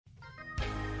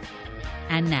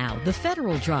And now, The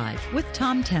Federal Drive with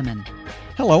Tom Temin.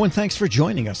 Hello, and thanks for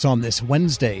joining us on this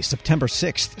Wednesday, September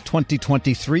 6th,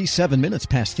 2023, 7 minutes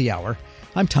past the hour.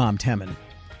 I'm Tom Temin.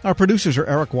 Our producers are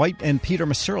Eric White and Peter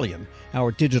Masurlian.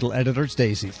 Our digital editors,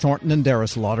 Daisy Thornton and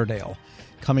Darius Lauderdale.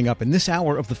 Coming up in this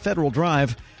hour of The Federal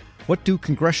Drive, what do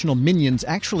congressional minions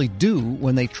actually do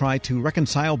when they try to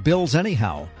reconcile bills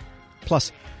anyhow?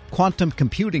 Plus, quantum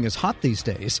computing is hot these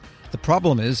days. The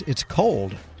problem is it's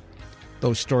cold.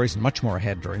 Those stories and much more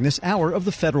ahead during this hour of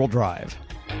The Federal Drive.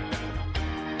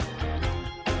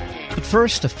 But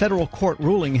first, a federal court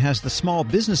ruling has the Small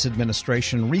Business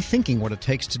Administration rethinking what it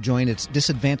takes to join its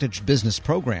disadvantaged business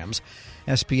programs.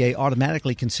 SBA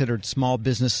automatically considered small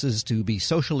businesses to be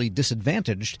socially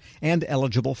disadvantaged and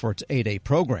eligible for its 8A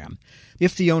program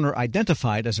if the owner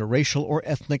identified as a racial or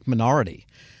ethnic minority.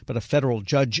 But a federal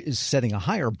judge is setting a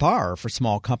higher bar for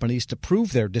small companies to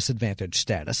prove their disadvantaged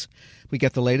status. We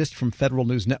get the latest from Federal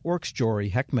News Network's Jory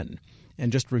Heckman.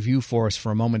 And just review for us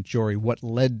for a moment, Jory, what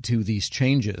led to these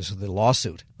changes, the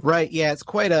lawsuit. Right. Yeah, it's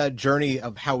quite a journey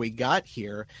of how we got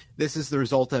here. This is the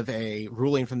result of a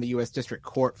ruling from the U.S. District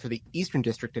Court for the Eastern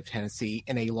District of Tennessee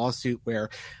in a lawsuit where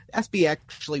SB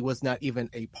actually was not even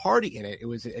a party in it. It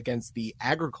was against the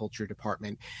Agriculture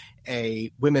Department,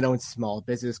 a women-owned small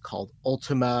business called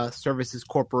Ultima Services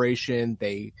Corporation.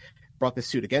 They brought the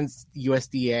suit against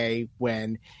USDA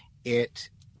when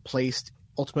it placed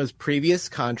Ultima's previous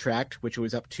contract, which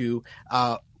was up to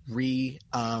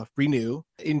renew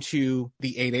into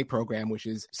the 8A program, which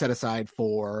is set aside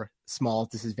for small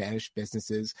disadvantaged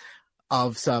businesses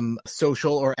of some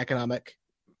social or economic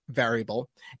variable.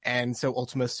 And so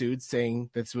Ultima sued, saying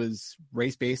this was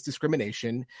race-based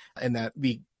discrimination and that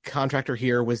the contractor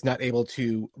here was not able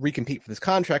to recompete for this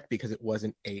contract because it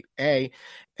wasn't 8A.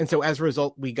 And so as a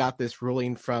result, we got this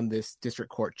ruling from this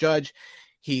district court judge.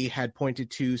 He had pointed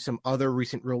to some other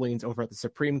recent rulings over at the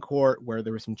Supreme Court where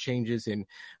there were some changes in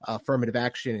affirmative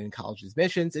action in college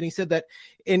admissions. And he said that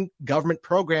in government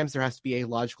programs, there has to be a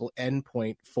logical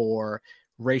endpoint for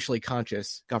racially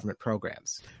conscious government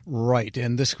programs. Right.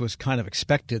 And this was kind of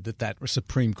expected that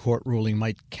Supreme Court ruling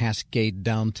might cascade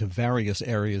down to various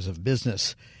areas of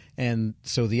business. And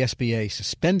so the SBA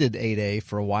suspended 8A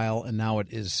for a while, and now it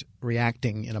is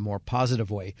reacting in a more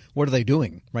positive way. What are they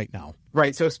doing right now?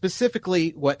 Right. So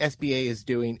specifically what SBA is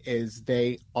doing is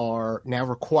they are now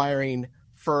requiring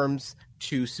firms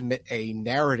to submit a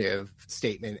narrative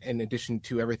statement in addition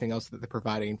to everything else that they're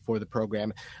providing for the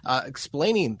program,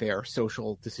 explaining their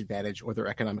social disadvantage or their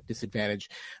economic disadvantage,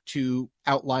 to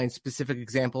outline specific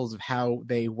examples of how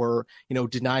they were,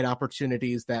 denied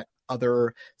opportunities that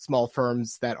other small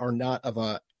firms that are not of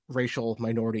a racial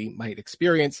minority might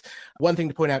experience. One thing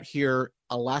to point out here,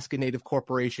 Alaska Native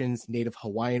corporations, Native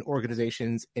Hawaiian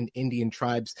organizations, and Indian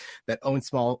tribes that own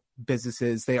small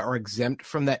businesses, they are exempt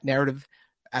from that narrative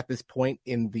at this point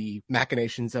in the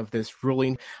machinations of this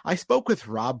ruling. I spoke with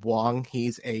Rob Wong.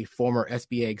 He's a former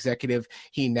SBA executive.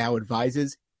 He now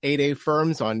advises 8A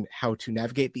firms on how to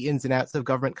navigate the ins and outs of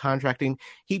government contracting.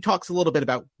 He talks a little bit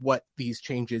about what these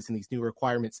changes and these new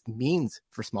requirements means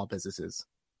for small businesses.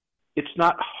 It's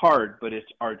not hard, but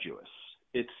it's arduous.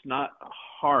 It's not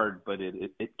hard, but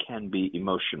it can be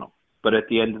emotional. But at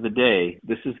the end of the day,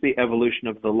 this is the evolution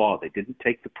of the law. They didn't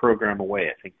take the program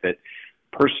away.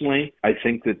 Personally, I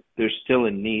think that there's still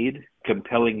a need,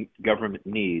 compelling government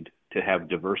need, to have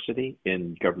diversity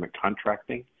in government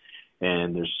contracting,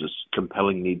 and there's this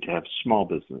compelling need to have small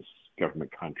business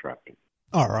government contracting.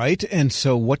 All right. And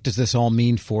so what does this all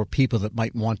mean for people that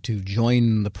might want to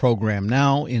join the program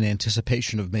now in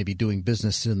anticipation of maybe doing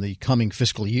business in the coming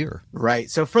fiscal year? Right.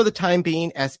 So for the time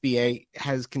being, SBA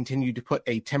has continued to put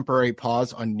a temporary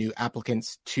pause on new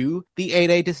applicants to the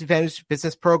 8A Disadvantaged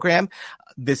Business Program.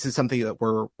 This is something that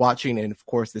we're watching, and of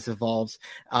course this evolves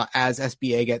as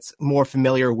SBA gets more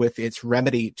familiar with its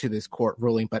remedy to this court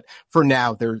ruling. But for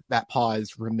now, that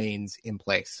pause remains in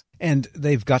place. And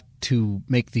they've got to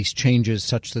make these changes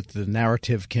such that the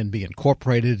narrative can be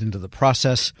incorporated into the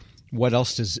process. What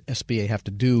else does SBA have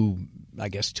to do, I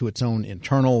guess, to its own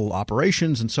internal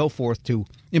operations and so forth to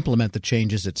implement the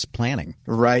changes it's planning?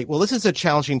 Right. Well, this is a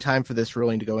challenging time for this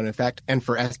ruling to go into effect and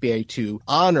for SBA to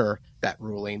honor that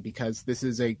ruling, because this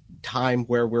is a time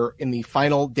where we're in the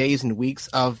final days and weeks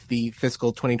of the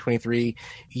fiscal 2023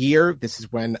 year. This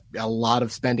is when a lot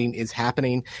of spending is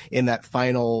happening in that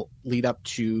final lead up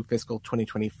to fiscal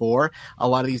 2024. A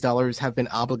lot of these dollars have been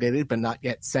obligated but not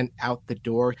yet sent out the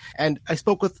door. And I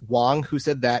spoke with Wong, who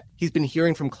said that he's been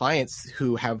hearing from clients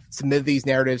who have submitted these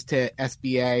narratives to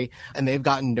SBA, and they've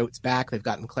gotten notes back. They've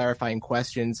gotten clarifying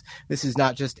questions. This is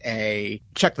not just a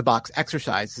check the box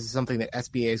exercise. This is something that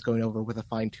SBA is going over over with a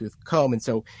fine-tooth comb. And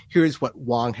so here's what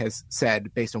Wang has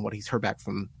said based on what he's heard back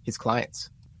from his clients.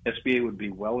 SBA would be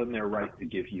well in their right to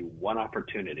give you one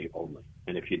opportunity only.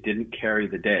 And if you didn't carry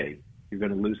the day, you're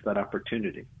going to lose that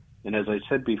opportunity. And as I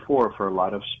said before, for a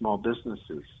lot of small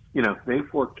businesses,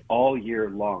 they've worked all year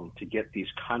long to get these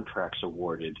contracts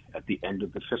awarded at the end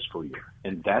of the fiscal year.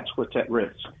 And that's what's at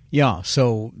risk. Yeah,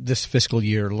 so this fiscal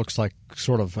year looks like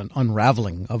sort of an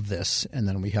unraveling of this, and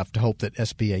then we have to hope that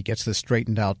SBA gets this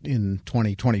straightened out in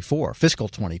 2024, fiscal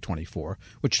 2024,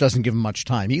 which doesn't give them much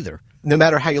time either. No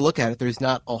matter how you look at it, there's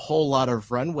not a whole lot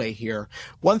of runway here.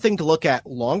 One thing to look at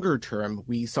longer term,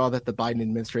 we saw that the Biden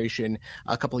administration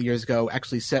a couple of years ago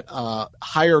actually set a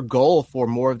higher goal for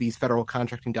more of these federal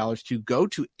contracting dollars to go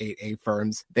to 8A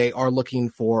firms. They are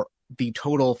looking for the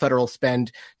total federal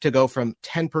spend to go from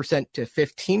 10% to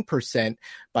 15%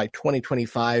 by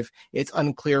 2025. It's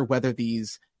unclear whether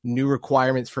these new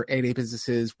requirements for 8A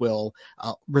businesses will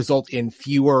result in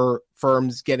fewer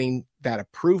firms getting that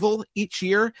approval each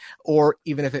year, or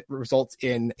even if it results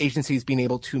in agencies being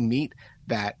able to meet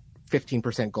that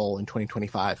 15% goal in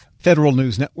 2025. Federal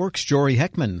News Network's Jory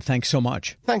Heckman, thanks so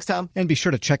much. Thanks, Tom. And be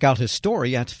sure to check out his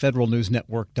story at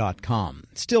federalnewsnetwork.com.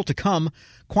 Still to come,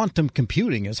 quantum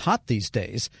computing is hot these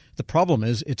days. The problem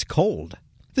is it's cold.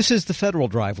 This is the Federal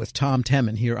Drive with Tom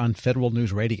Temin here on Federal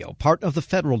News Radio, part of the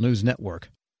Federal News Network.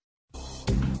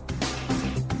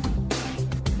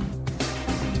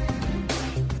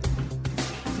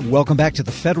 Welcome back to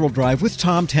the Federal Drive with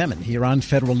Tom Temin here on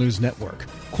Federal News Network.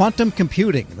 Quantum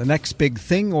computing, the next big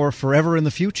thing or forever in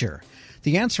the future?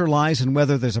 The answer lies in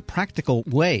whether there's a practical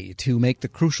way to make the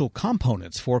crucial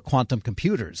components for quantum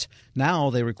computers. Now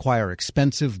they require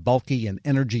expensive, bulky, and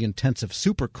energy-intensive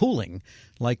supercooling,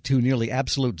 like to nearly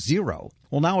absolute zero.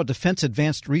 Well, now a Defense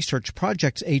Advanced Research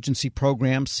Projects Agency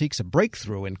program seeks a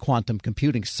breakthrough in quantum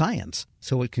computing science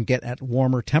so it can get at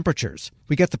warmer temperatures.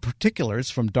 We get the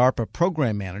particulars from DARPA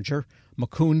Program Manager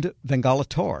Mukund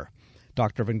Vengalator.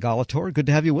 Dr. Vengalator, good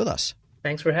to have you with us.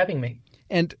 Thanks for having me.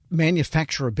 And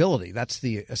manufacturability, that's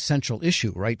the essential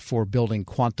issue, right, for building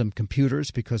quantum computers,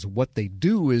 because what they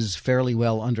do is fairly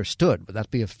well understood. Would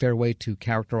that be a fair way to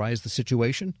characterize the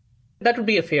situation? That would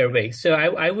be a fair way. So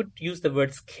I would use the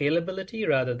word scalability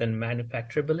rather than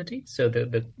manufacturability. So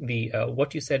the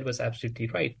what you said was absolutely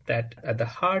right, that at the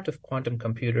heart of quantum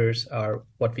computers are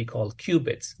what we call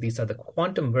qubits. These are the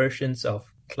quantum versions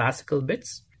of classical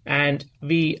bits, and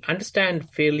we understand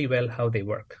fairly well how they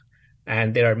work.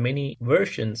 And there are many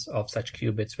versions of such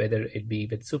qubits, whether it be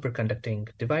with superconducting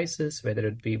devices, whether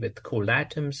it be with cold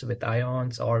atoms, with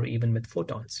ions, or even with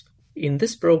photons. In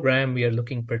this program, we are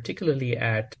looking particularly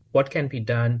at what can be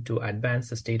done to advance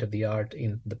the state of the art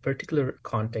in the particular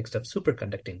context of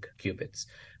superconducting qubits.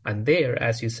 And there,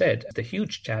 as you said, the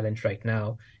huge challenge right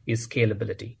now is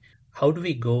scalability. How do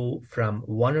we go from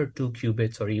 1 or 2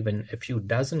 qubits or even a few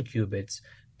dozen qubits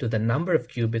to the number of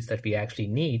qubits that we actually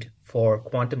need for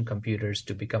quantum computers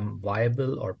to become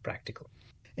viable or practical?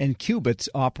 And qubits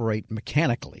operate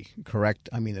mechanically, correct?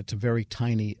 I mean, it's a very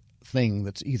tiny thing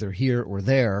that's either here or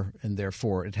there, and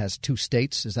therefore it has 2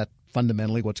 states. Is that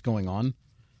fundamentally what's going on?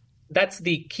 That's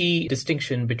the key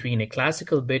distinction between a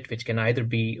classical bit, which can either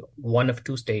be one of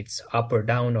 2 states, up or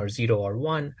down or 0 or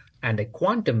 1, and a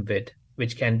quantum bit,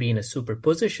 which can be in a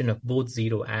superposition of both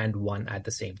 0 and 1 at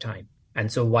the same time.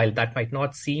 And so while that might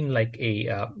not seem like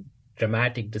a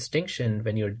dramatic distinction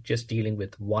when you're just dealing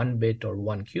with 1 bit or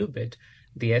 1 qubit,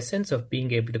 the essence of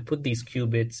being able to put these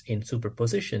qubits in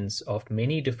superpositions of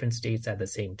many different states at the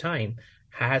same time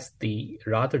has the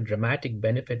rather dramatic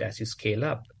benefit as you scale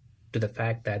up to the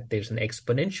fact that there's an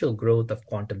exponential growth of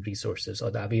quantum resources or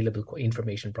the available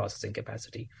information processing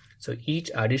capacity. So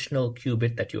each additional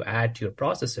qubit that you add to your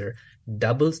processor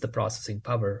doubles the processing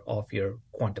power of your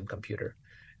quantum computer.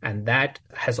 And that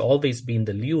has always been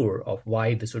the lure of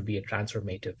why this would be a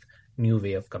transformative new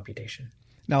way of computation.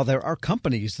 Now, there are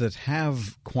companies that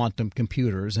have quantum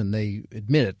computers, and they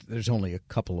admit it. There's only a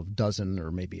couple of dozen or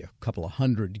maybe a couple of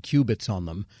hundred qubits on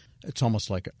them. It's almost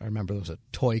like, I remember there was a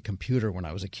toy computer when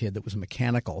I was a kid that was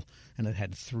mechanical, and it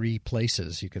had 3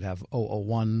 places. You could have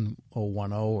 001,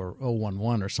 010, or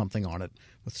 011 or something on it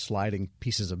with sliding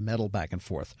pieces of metal back and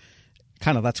forth.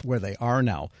 Kind of that's where they are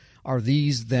now. Are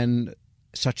these then,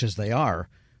 such as they are,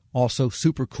 also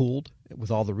supercooled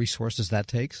with all the resources that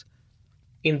takes?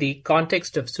 In the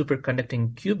context of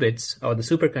superconducting qubits or the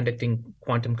superconducting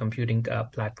quantum computing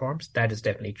platforms, that is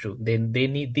definitely true.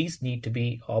 These need to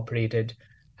be operated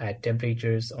at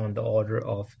temperatures on the order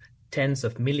of tens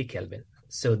of millikelvin.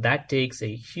 So that takes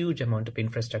a huge amount of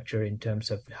infrastructure in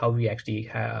terms of how we actually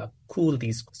cool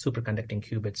these superconducting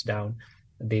qubits down.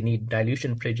 They need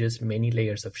dilution fridges, many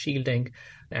layers of shielding,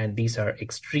 and these are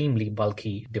extremely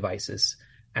bulky devices.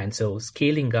 And so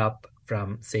scaling up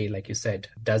from, say, like you said,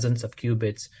 dozens of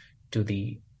qubits to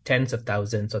the tens of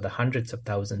thousands or the hundreds of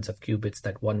thousands of qubits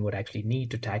that one would actually need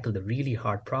to tackle the really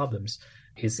hard problems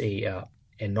is a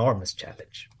enormous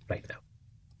challenge right now.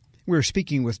 We're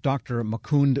speaking with Dr.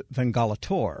 Mukund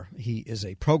Vengalator. He is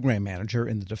a program manager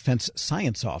in the Defense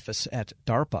Science Office at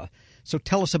DARPA. So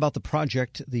tell us about the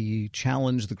project, the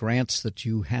challenge, the grants that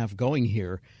you have going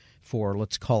here for,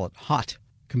 let's call it hot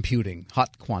computing,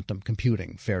 hot quantum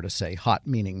computing, fair to say, hot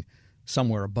meaning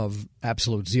somewhere above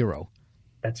absolute zero.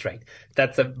 That's right.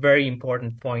 That's a very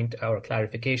important point or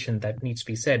clarification that needs to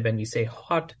be said. When we say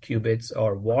hot qubits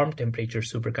or warm temperature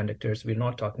superconductors, we're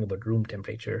not talking about room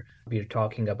temperature. We're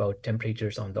talking about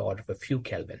temperatures on the order of a few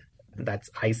Kelvin. That's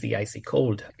icy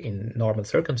cold in normal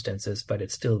circumstances, but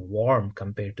it's still warm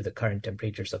compared to the current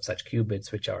temperatures of such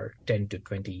qubits, which are 10 to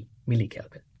 20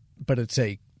 millikelvin. But it's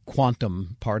a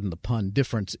quantum, pardon the pun,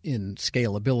 difference in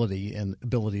scalability and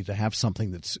ability to have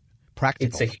something that's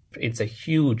practical. It's a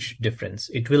huge difference.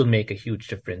 It will make a huge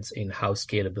difference in how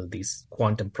scalable these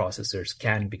quantum processors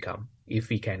can become if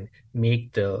we can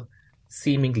make the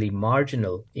seemingly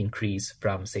marginal increase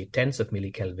from, say, tens of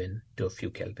millikelvin to a few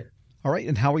Kelvin. All right.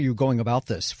 And how are you going about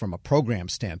this from a program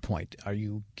standpoint? Are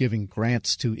you giving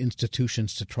grants to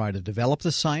institutions to try to develop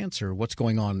the science, or what's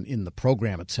going on in the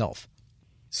program itself?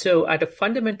 So at a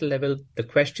fundamental level, the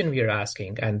question we are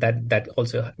asking, and that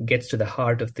also gets to the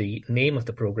heart of the name of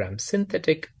the program,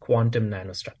 synthetic quantum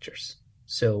nanostructures.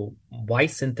 So why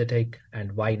synthetic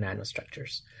and why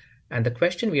nanostructures? And the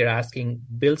question we are asking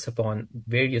builds upon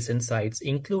various insights,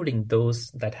 including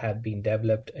those that have been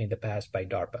developed in the past by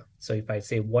DARPA. So if I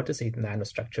say, what is a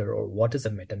nanostructure or what is a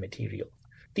metamaterial?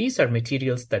 These are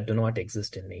materials that do not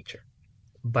exist in nature.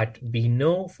 But we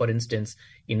know, for instance,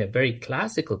 in a very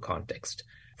classical context,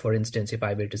 for instance, if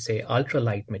I were to say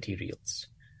ultralight materials,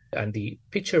 and the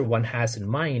picture one has in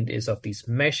mind is of these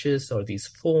meshes or these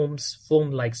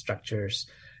foam-like structures,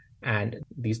 and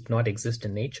these do not exist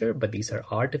in nature, but these are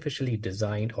artificially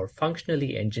designed or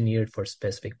functionally engineered for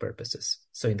specific purposes.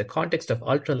 So in the context of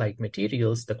ultralight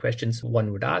materials, the questions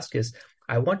one would ask is,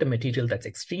 I want a material that's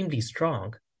extremely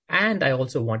strong, and I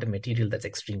also want a material that's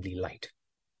extremely light.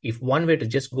 If one were to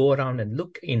just go around and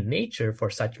look in nature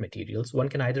for such materials, one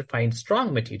can either find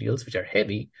strong materials, which are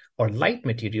heavy, or light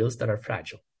materials that are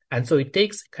fragile. And so it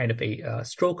takes kind of a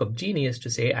stroke of genius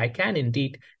to say, I can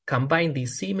indeed combine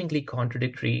these seemingly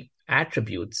contradictory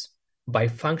attributes by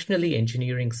functionally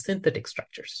engineering synthetic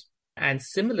structures. And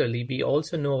similarly, we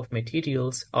also know of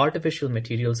materials, artificial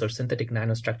materials or synthetic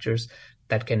nanostructures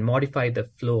that can modify the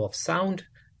flow of sound,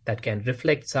 that can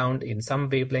reflect sound in some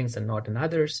wavelengths and not in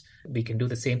others. We can do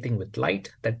the same thing with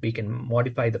light, that we can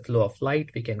modify the flow of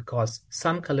light. We can cause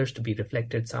some colors to be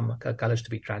reflected, some colors to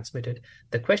be transmitted.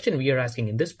 The question we are asking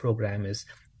in this program is,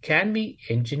 can we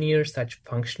engineer such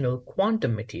functional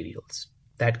quantum materials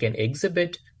that can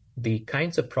exhibit the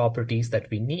kinds of properties that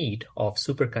we need of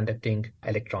superconducting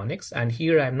electronics? And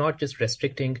here I'm not just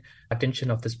restricting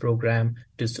attention of this program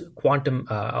to quantum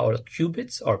or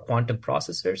qubits or quantum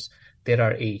processors. There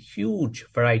are a huge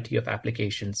variety of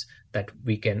applications that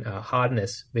we can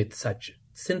harness with such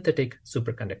synthetic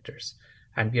superconductors.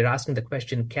 And we are asking the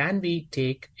question, can we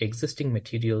take existing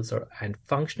materials and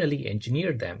functionally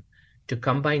engineer them to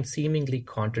combine seemingly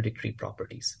contradictory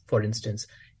properties? For instance,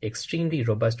 extremely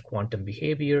robust quantum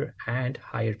behavior and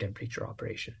higher temperature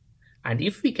operation. And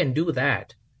if we can do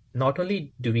that, not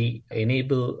only do we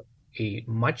enable a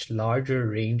much larger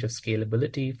range of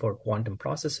scalability for quantum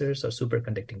processors or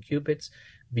superconducting qubits,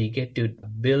 we get to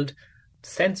build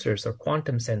sensors or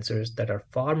quantum sensors that are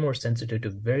far more sensitive to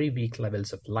very weak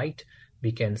levels of light.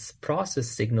 We can process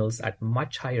signals at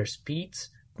much higher speeds,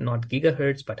 not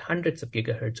gigahertz, but hundreds of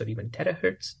gigahertz or even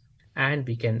terahertz. And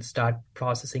we can start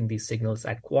processing these signals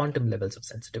at quantum levels of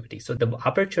sensitivity. So the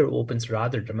aperture opens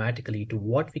rather dramatically to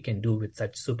what we can do with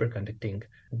such superconducting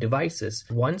devices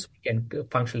once we can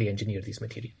functionally engineer these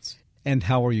materials. And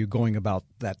how are you going about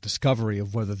that discovery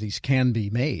of whether these can be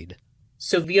made?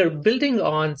 So we are building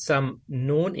on some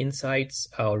known insights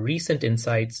or recent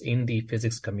insights in the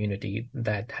physics community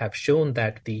that have shown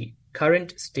that the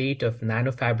current state of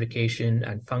nanofabrication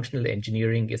and functional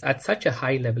engineering is at such a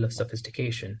high level of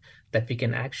sophistication that we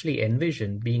can actually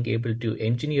envision being able to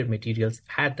engineer materials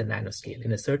at the nanoscale.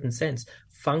 In a certain sense,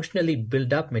 functionally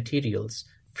build up materials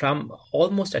from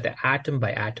almost at an atom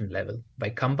by atom level by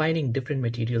combining different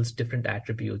materials, different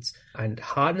attributes, and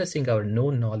harnessing our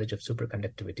known knowledge of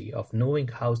superconductivity, of knowing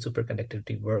how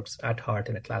superconductivity works at heart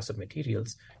in a class of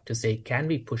materials to say, can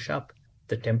we push up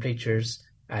the temperatures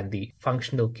and the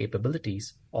functional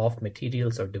capabilities of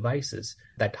materials or devices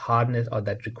that harness or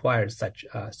that require such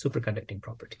superconducting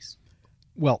properties.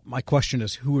 Well, my question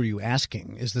is, who are you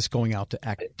asking? Is this going out to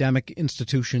academic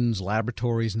institutions,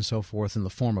 laboratories, and so forth in the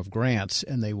form of grants,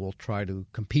 and they will try to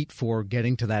compete for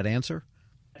getting to that answer?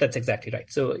 That's exactly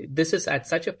right. So this is at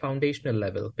such a foundational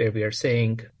level where we are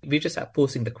saying, we just are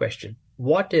posing the question,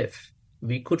 what if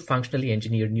we could functionally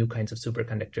engineer new kinds of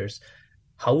superconductors?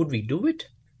 How would we do it?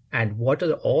 And what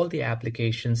are all the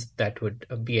applications that would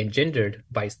be engendered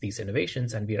by these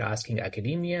innovations? And we are asking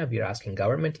academia, we are asking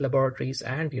government laboratories,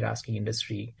 and we are asking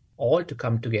industry all to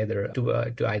come together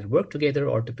to either work together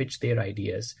or to pitch their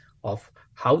ideas of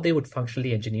how they would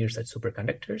functionally engineer such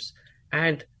superconductors.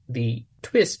 And the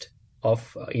twist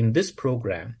of in this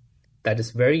program that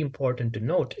is very important to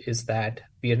note is that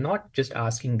we are not just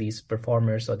asking these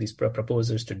performers or these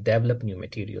proposers to develop new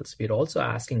materials. We are also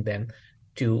asking them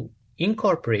to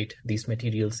incorporate these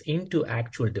materials into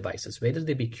actual devices, whether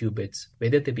they be qubits,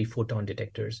 whether they be photon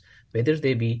detectors, whether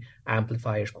they be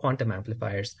amplifiers, quantum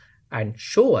amplifiers, and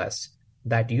show us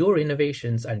that your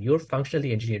innovations and your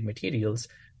functionally engineered materials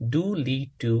do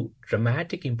lead to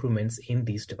dramatic improvements in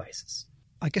these devices.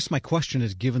 I guess my question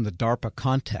is, given the DARPA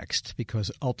context,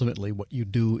 because ultimately what you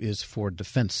do is for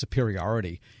defense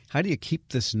superiority, how do you keep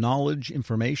this knowledge,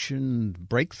 information,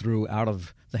 breakthrough out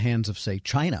of the hands of, say,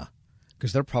 China?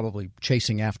 Because they're probably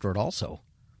chasing after it also.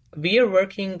 We are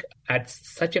working at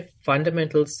such a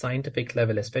fundamental scientific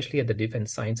level, especially at the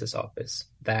Defense Sciences Office,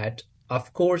 that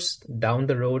of course, down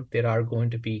the road, there are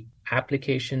going to be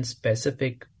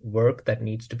application-specific work that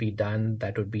needs to be done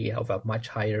that would be of a much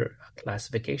higher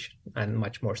classification and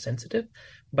much more sensitive.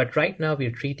 But right now, we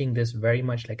are treating this very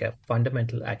much like a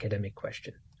fundamental academic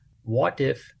question. What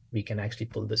if we can actually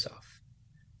pull this off?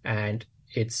 And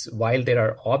while there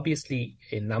are obviously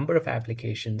a number of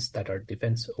applications that are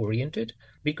defense-oriented,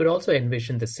 we could also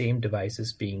envision the same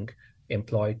devices being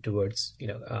employed towards,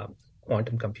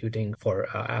 quantum computing for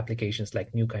applications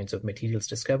like new kinds of materials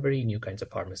discovery, new kinds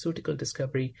of pharmaceutical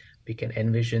discovery. We can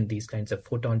envision these kinds of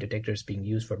photon detectors being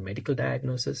used for medical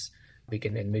diagnosis. We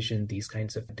can envision these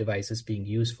kinds of devices being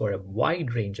used for a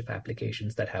wide range of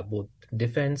applications that have both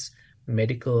defense,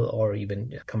 medical, or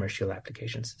even commercial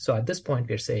applications. So at this point,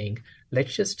 we're saying,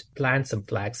 let's just plant some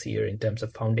flags here in terms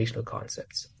of foundational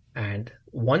concepts. And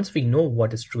once we know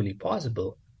what is truly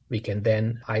possible, we can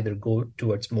then either go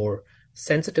towards more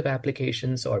sensitive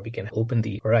applications, or we can open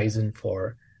the horizon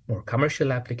for more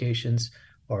commercial applications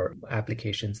or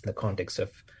applications in the context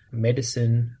of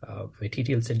medicine,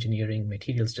 materials engineering,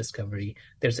 materials discovery.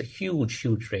 There's a huge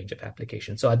range of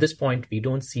applications. So at this point, we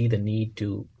don't see the need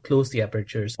to close the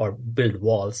apertures or build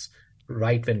walls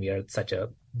right when we are at such a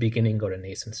beginning or a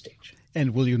nascent stage.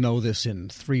 And will you know this in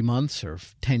 3 months or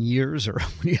 10 years, or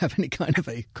do you have any kind of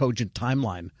a cogent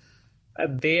timeline?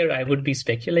 There, I would be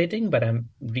speculating, but I'm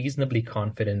reasonably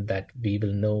confident that we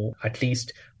will know at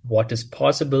least what is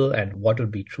possible and what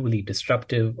would be truly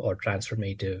disruptive or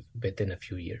transformative within a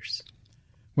few years.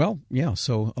 Well, yeah,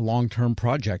 so a long-term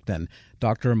project then.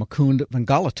 Dr. Mukund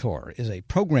Vengalator is a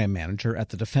program manager at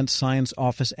the Defense Science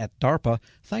Office at DARPA.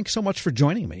 Thanks so much for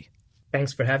joining me.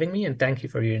 Thanks for having me, and thank you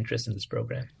for your interest in this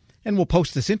program. And we'll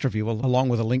post this interview along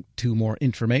with a link to more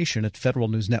information at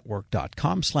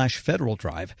federalnewsnetwork.com/Federal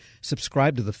Drive.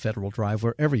 Subscribe to the Federal Drive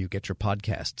wherever you get your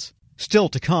podcasts. Still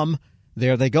to come,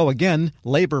 there they go again.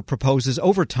 Labor proposes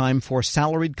overtime for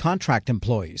salaried contract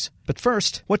employees. But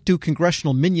first, what do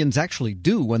congressional minions actually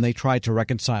do when they try to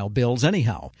reconcile bills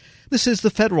anyhow? This is the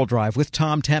Federal Drive with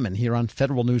Tom Temin here on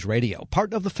Federal News Radio,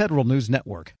 part of the Federal News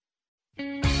Network.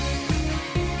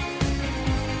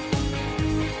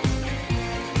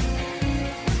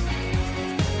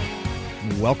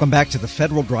 Welcome back to the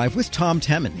Federal Drive with Tom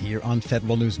Temin here on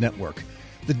Federal News Network.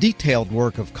 The detailed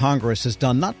work of Congress is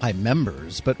done not by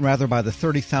members, but rather by the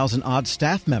 30,000-odd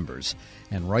staff members.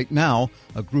 And right now,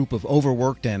 a group of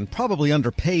overworked and probably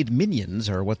underpaid minions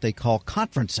are what they call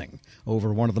conferencing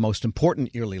over one of the most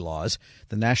important yearly laws,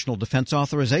 the National Defense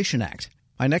Authorization Act.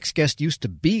 My next guest used to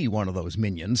be one of those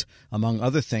minions. Among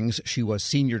other things, she was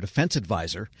senior defense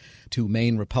advisor to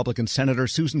Maine Republican Senator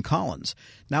Susan Collins.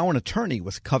 Now an attorney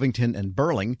with Covington and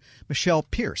Burling, Michelle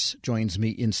Pierce joins me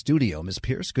in studio. Ms.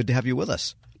 Pierce, good to have you with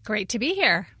us. Great to be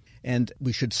here. And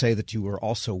we should say that you were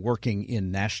also working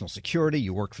in national security.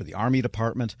 You worked for the Army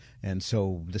Department, and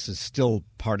so this is still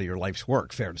part of your life's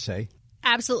work, fair to say?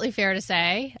 Absolutely fair to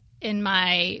say. In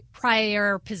my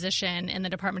prior position in the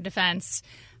Department of Defense,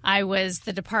 I was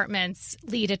the department's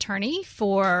lead attorney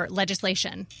for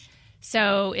legislation.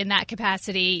 So in that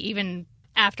capacity, even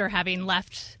after having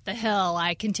left the Hill,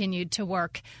 I continued to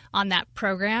work on that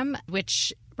program,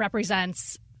 which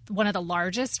represents one of the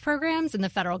largest programs in the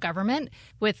federal government,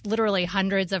 with literally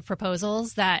hundreds of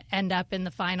proposals that end up in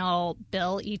the final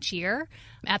bill each year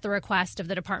at the request of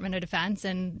the Department of Defense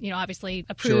and, obviously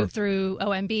approved through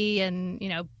OMB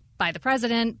and, by the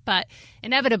president. But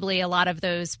inevitably, a lot of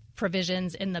those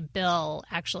provisions in the bill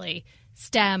actually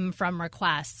stem from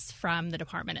requests from the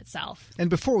department itself. And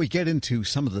before we get into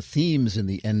some of the themes in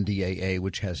the NDAA,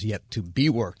 which has yet to be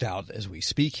worked out as we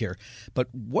speak here,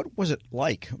 but what was it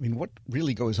like? I mean, what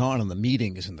really goes on in the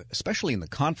meetings, and especially in the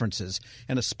conferences,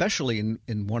 and especially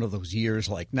in one of those years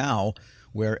like now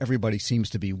where everybody seems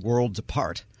to be worlds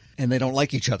apart and they don't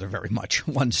like each other very much,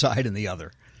 one side and the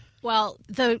other? Well,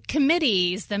 the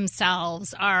committees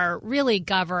themselves are really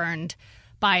governed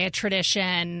by a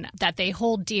tradition that they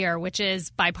hold dear, which is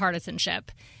bipartisanship.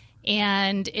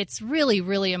 And it's really,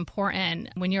 really important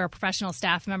when you're a professional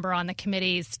staff member on the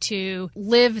committees to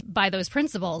live by those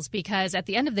principles, because at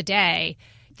the end of the day,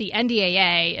 the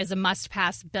NDAA is a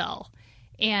must-pass bill.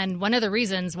 And one of the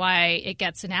reasons why it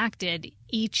gets enacted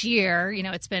each year,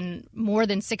 it's been more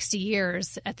than 60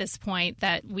 years at this point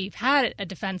that we've had a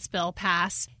defense bill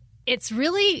pass. It's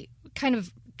really kind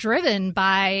of driven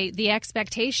by the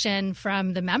expectation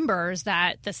from the members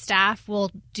that the staff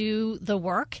will do the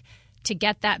work to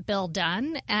get that bill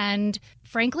done. And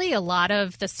frankly, a lot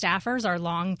of the staffers are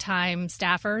longtime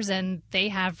staffers, and they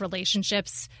have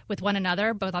relationships with one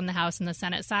another, both on the House and the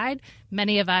Senate side.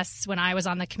 Many of us, when I was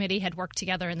on the committee, had worked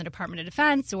together in the Department of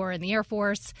Defense or in the Air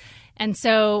Force. And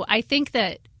so I think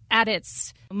that at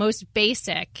its most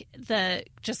basic, the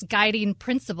just guiding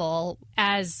principle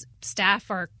as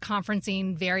staff are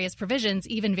conferencing various provisions,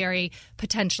 even very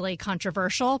potentially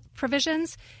controversial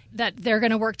provisions, that they're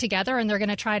going to work together and they're going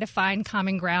to try to find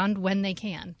common ground when they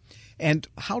can. And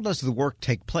how does the work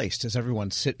take place? Does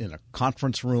everyone sit in a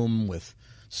conference room with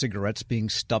cigarettes being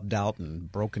stubbed out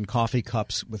and broken coffee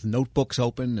cups with notebooks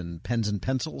open and pens and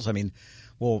pencils? I mean,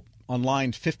 well, on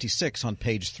line 56 on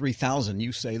page 3000,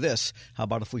 you say this. How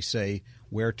about if we say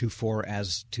wheretofore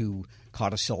as to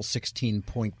codicil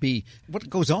 16.b? What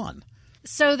goes on?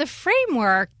 So the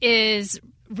framework is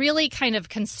really kind of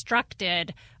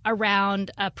constructed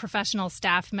around a professional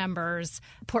staff member's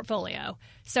portfolio.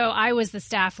 So I was the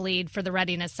staff lead for the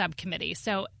Readiness Subcommittee.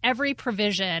 So every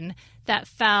provision that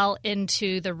fell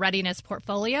into the readiness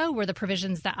portfolio were the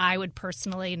provisions that I would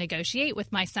personally negotiate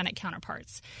with my Senate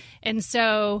counterparts. And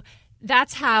so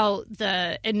that's how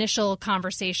the initial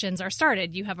conversations are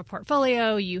started. You have a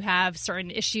portfolio, you have certain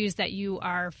issues that you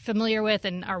are familiar with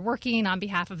and are working on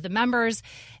behalf of the members,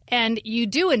 and you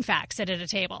do, in fact, sit at a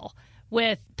table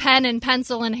with pen and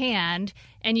pencil in hand,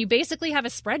 and you basically have a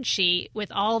spreadsheet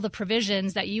with all the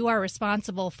provisions that you are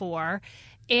responsible for.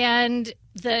 And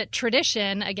the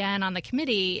tradition, again, on the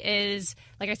committee is,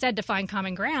 like I said, to find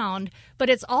common ground, but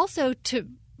it's also to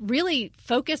really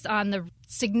focus on the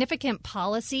significant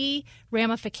policy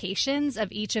ramifications of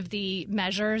each of the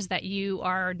measures that you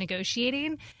are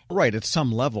negotiating. Right. At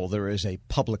some level, there is a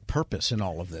public purpose in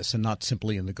all of this and not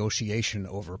simply a negotiation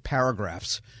over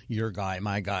paragraphs, your guy,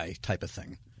 my guy type of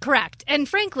thing. Correct. And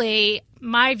frankly,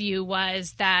 my view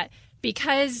was that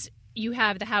because you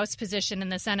have the House position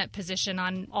and the Senate position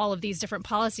on all of these different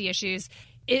policy issues,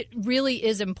 it really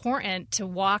is important to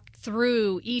walk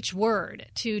through each word,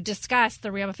 to discuss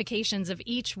the ramifications of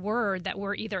each word that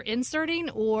we're either inserting,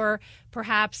 or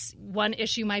perhaps one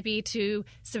issue might be to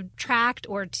subtract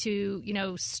or to,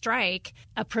 strike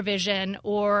a provision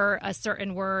or a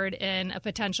certain word in a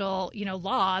potential,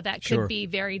 law that could be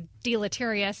very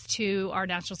deleterious to our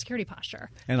national security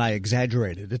posture. And I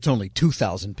exaggerated. It's only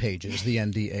 2,000 pages, the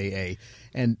NDAA.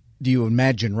 And do you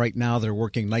imagine right now they're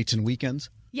working nights and weekends?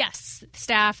 Yes,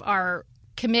 staff are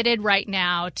committed right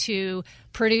now to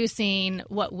producing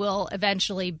what will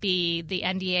eventually be the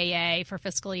NDAA for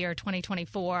fiscal year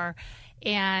 2024.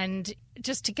 And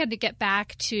just to kind of get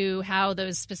back to how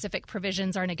those specific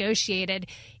provisions are negotiated,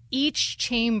 each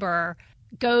chamber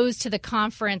goes to the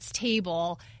conference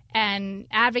table and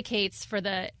advocates for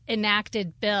the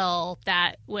enacted bill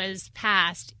that was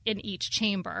passed in each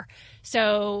chamber.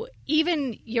 So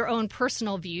even your own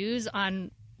personal views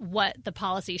on what the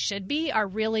policy should be are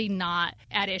really not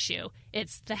at issue.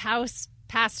 It's the House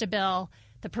passed a bill.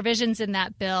 The provisions in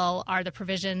that bill are the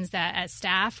provisions that as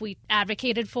staff we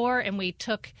advocated for, and we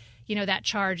took that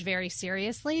charge very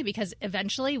seriously, because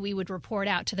eventually we would report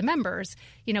out to the members,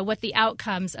 what the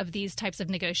outcomes of these types of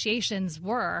negotiations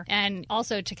were. And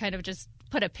also to kind of just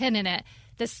put a pin in it,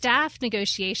 the staff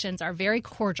negotiations are very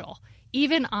cordial,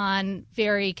 even on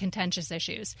very contentious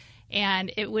issues.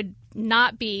 And it would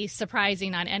not be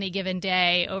surprising on any given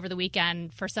day over the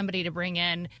weekend for somebody to bring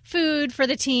in food for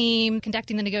the team,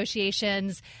 conducting the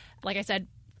negotiations. Like I said,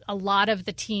 A lot of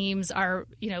the teams are,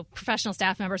 professional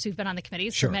staff members who've been on the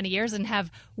committees Sure. for many years and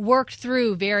have worked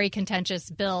through very contentious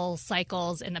bill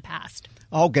cycles in the past.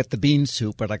 I'll get the bean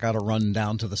soup, but I got to run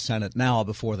down to the Senate now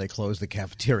before they close the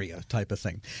cafeteria type of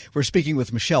thing. We're speaking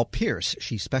with Michelle Pierce.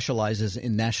 She specializes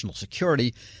in national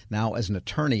security, now as an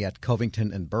attorney at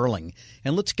Covington and Burling.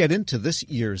 And let's get into this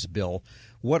year's bill.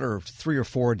 What are 3 or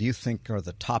 4, do you think, are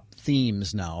the top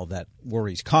themes now that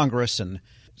worries Congress and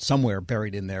somewhere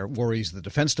buried in there worries the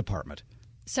Defense Department?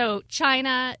 So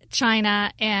China,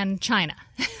 and China.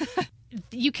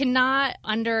 You cannot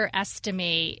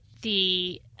underestimate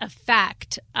the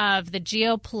effect of the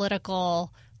geopolitical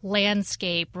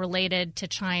landscape related to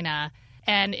China.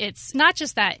 And it's not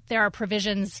just that there are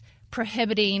provisions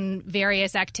prohibiting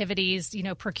various activities,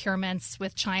 procurements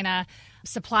with China,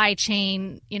 supply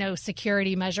chain,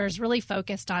 security measures really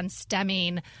focused on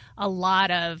stemming a lot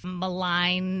of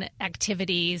malign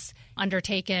activities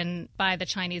undertaken by the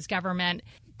Chinese government.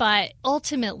 But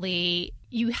ultimately,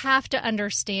 you have to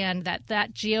understand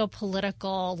that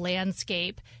geopolitical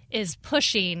landscape is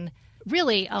pushing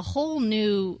really a whole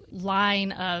new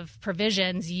line of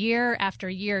provisions year after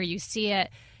year. You see it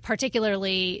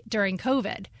particularly during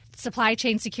COVID. Supply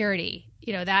chain security,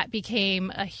 that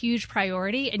became a huge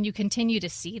priority, and you continue to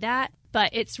see that.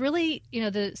 But it's really,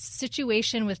 the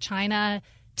situation with China,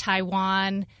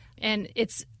 Taiwan, and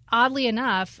it's oddly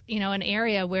enough, an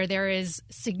area where there is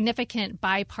significant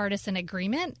bipartisan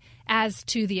agreement as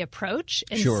to the approach.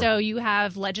 And Sure. So you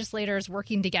have legislators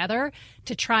working together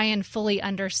to try and fully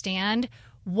understand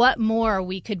what more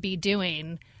we could be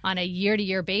doing on a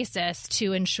year-to-year basis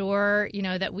to ensure,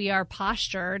 that we are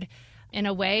postured in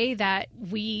a way that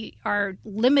we are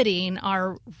limiting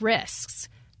our risks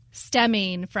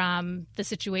stemming from the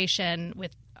situation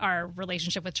with our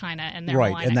relationship with China and their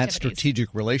malign Right, and that activities.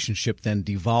 strategic relationship then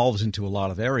devolves into a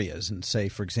lot of areas. And say,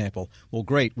 for example, well,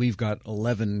 great, we've got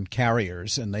 11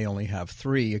 carriers and they only have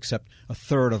 3, except a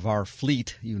third of our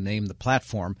fleet, you name the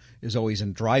platform, is always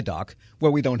in dry dock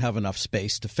where we don't have enough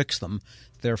space to fix them.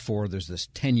 Therefore, there's this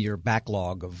 10-year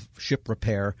backlog of ship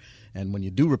repair. And when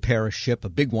you do repair a ship, a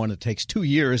big one, it takes 2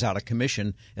 years out of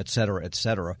commission, et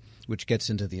cetera, which gets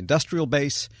into the industrial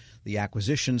base, the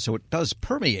acquisition. So it does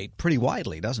permeate pretty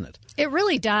widely, doesn't it? It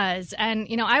really does. And,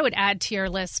 I would add to your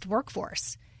list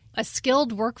workforce, a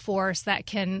skilled workforce that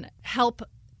can help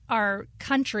our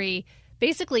country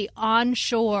basically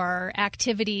onshore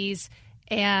activities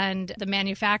and the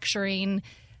manufacturing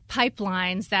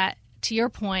pipelines that, to your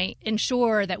point,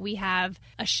 ensure that we have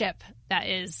a ship that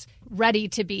is ready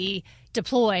to be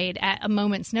deployed at a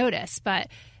moment's notice. But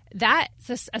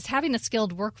as having a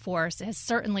skilled workforce has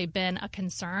certainly been a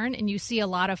concern. And you see a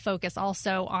lot of focus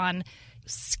also on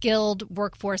skilled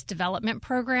workforce development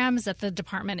programs that the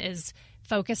department is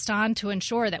focused on to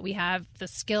ensure that we have the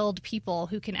skilled people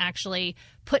who can actually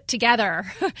put together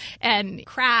and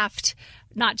craft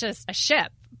not just a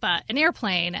ship, but an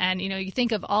airplane. And, you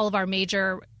think of all of our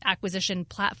major acquisition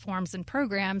platforms and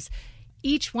programs.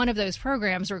 Each one of those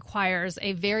programs requires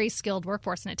a very skilled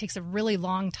workforce, and it takes a really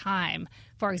long time,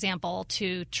 for example,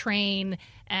 to train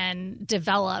and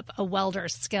develop a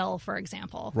welder's skill, for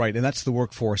example. Right, and that's the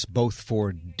workforce both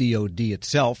for DOD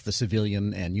itself, the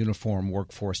civilian and uniform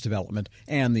workforce development,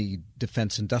 and the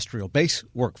defense industrial base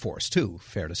workforce, too,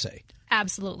 fair to say.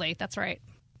 Absolutely, that's right.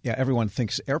 Yeah, everyone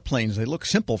thinks airplanes, they look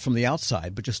simple from the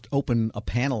outside, but just open a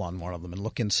panel on one of them and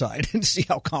look inside and see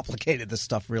how complicated this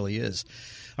stuff really is.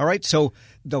 All right, so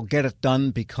they'll get it done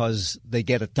because they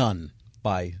get it done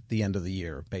by the end of the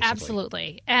year, basically.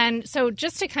 Absolutely. And so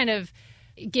just to kind of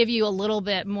give you a little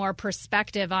bit more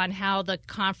perspective on how the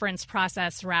conference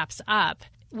process wraps up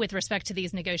with respect to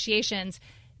these negotiations,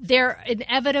 there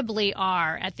inevitably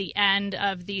are, at the end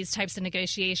of these types of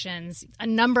negotiations, a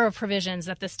number of provisions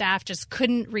that the staff just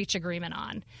couldn't reach agreement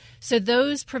on. So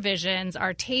those provisions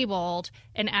are tabled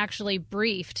and actually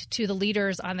briefed to the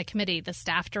leaders on the committee, the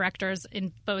staff directors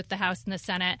in both the House and the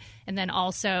Senate, and then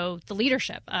also the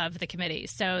leadership of the committee,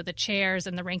 so the chairs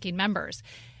and the ranking members.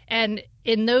 And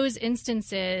in those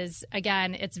instances,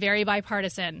 again, it's very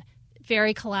bipartisan,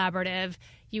 very collaborative.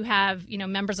 You have,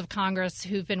 members of Congress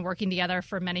who've been working together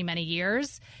for many, many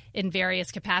years in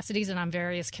various capacities and on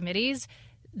various committees.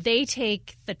 They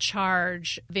take the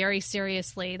charge very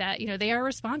seriously that, they are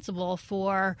responsible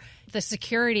for the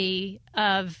security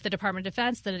of the Department of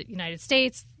Defense, the United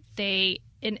States. They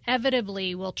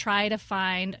inevitably will try to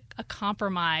find a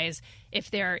compromise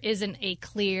if there isn't a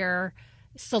clear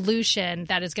solution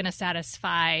that is going to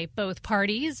satisfy both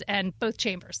parties and both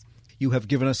chambers. You have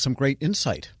given us some great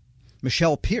insight.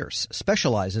 Michelle Pierce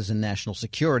specializes in national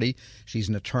security. She's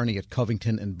an attorney at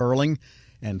Covington and Burling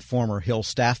and former Hill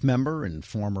staff member and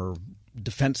former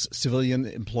defense civilian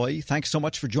employee. Thanks so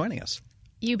much for joining us.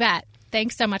 You bet.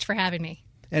 Thanks so much for having me.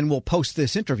 And we'll post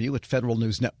this interview at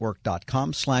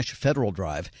federalnewsnetwork.com/Federal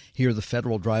Drive. Hear the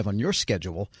Federal Drive on your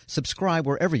schedule. Subscribe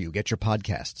wherever you get your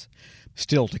podcasts.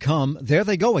 Still to come, there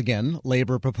they go again.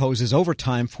 Labor proposes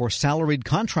overtime for salaried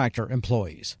contractor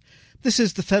employees. This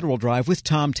is the Federal Drive with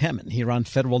Tom Temin here on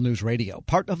Federal News Radio,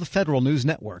 part of the Federal News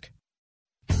Network.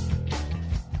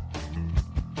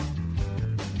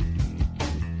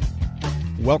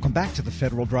 Welcome back to the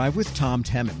Federal Drive with Tom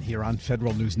Temin here on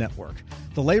Federal News Network.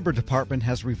 The Labor Department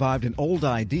has revived an old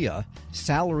idea.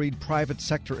 Salaried private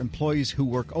sector employees who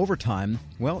work overtime,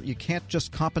 well, you can't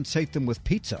just compensate them with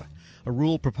pizza. A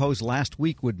rule proposed last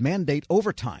week would mandate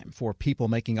overtime for people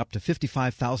making up to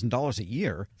 $55,000 a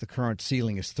year. The current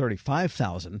ceiling is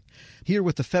 $35,000. Here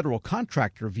with the federal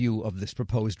contractor view of this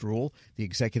proposed rule, the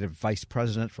Executive Vice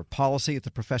President for Policy at the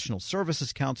Professional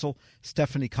Services Council,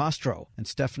 Stephanie Castro. And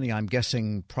Stephanie, I'm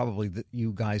guessing probably that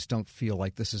you guys don't feel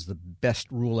like this is the best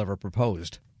rule ever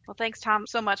proposed. Well, thanks, Tom,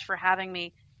 so much for having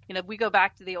me. We go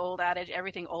back to the old adage,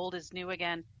 everything old is new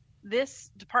again. This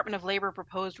Department of Labor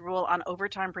proposed rule on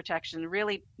overtime protection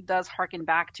really does harken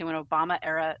back to an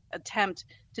Obama-era attempt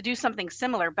to do something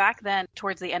similar. Back then,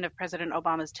 towards the end of President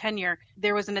Obama's tenure,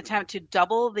 there was an attempt to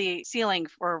double the ceiling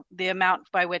for the amount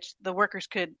by which the workers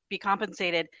could be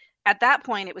compensated. At that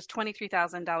point, it was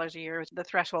 $23,000 a year was the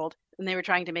threshold, and they were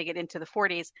trying to make it into the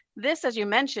 40s. This, as you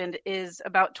mentioned, is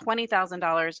about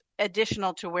 $20,000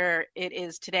 additional to where it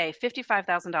is today.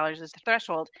 $55,000 is the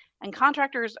threshold, and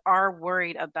contractors are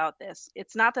worried about this.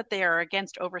 It's not that they are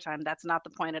against overtime. That's not the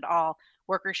point at all.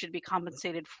 Workers should be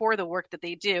compensated for the work that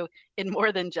they do in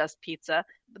more than just pizza.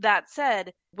 That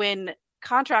said, when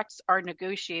contracts are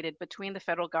negotiated between the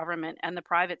federal government and the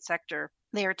private sector,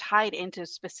 they are tied into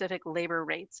specific labor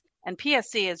rates. And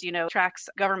PSC, as you know, tracks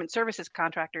government services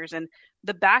contractors. And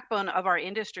the backbone of our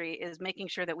industry is making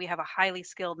sure that we have a highly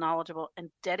skilled, knowledgeable, and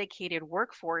dedicated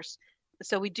workforce.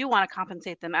 So we do want to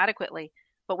compensate them adequately,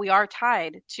 but we are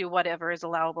tied to whatever is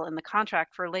allowable in the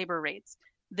contract for labor rates.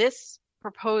 This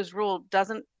proposed rule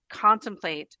doesn't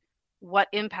contemplate what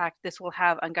impact this will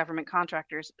have on government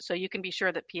contractors. So you can be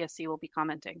sure that PSC will be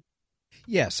commenting.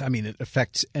 Yes, I mean, it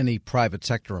affects any private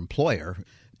sector employer.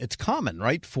 It's common,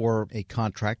 right, for a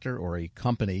contractor or a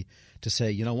company to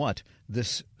say, you know what,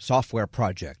 this software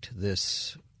project,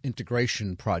 this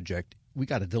integration project, we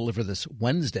got to deliver this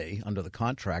Wednesday under the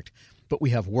contract, but we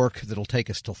have work that'll take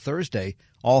us till Thursday.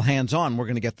 All hands on, we're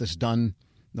going to get this done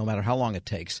no matter how long it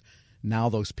takes. Now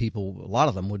those people, a lot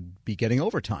of them would be getting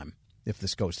overtime if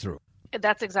this goes through.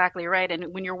 That's exactly right.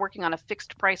 And when you're working on a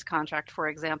fixed price contract, for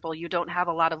example, you don't have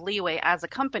a lot of leeway as a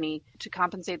company to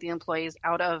compensate the employees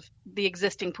out of the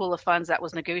existing pool of funds that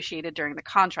was negotiated during the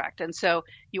contract. And so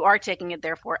you are taking it,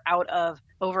 therefore, out of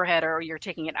overhead, or you're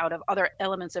taking it out of other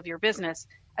elements of your business.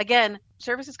 Again,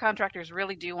 services contractors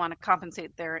really do want to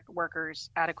compensate their workers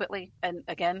adequately. And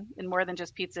again, in more than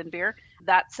just pizza and beer.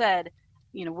 That said,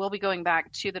 we'll be going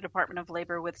back to the Department of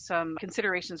Labor with some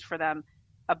considerations for them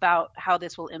about how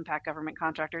this will impact government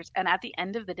contractors. And at the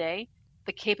end of the day,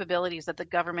 the capabilities that the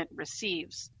government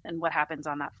receives and what happens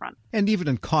on that front. And even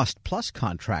in cost-plus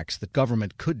contracts, the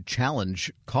government could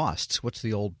challenge costs. What's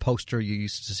the old poster you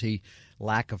used to see?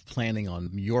 Lack of planning on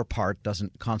your part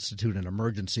doesn't constitute an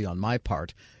emergency on my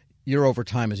part. Your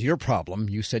overtime is your problem.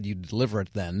 You said you'd deliver it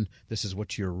then. This is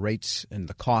what your rates and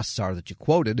the costs are that you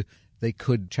quoted. They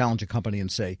could challenge a company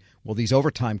and say, well, these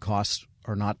overtime costs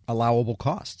are not allowable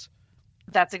costs.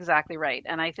 That's exactly right.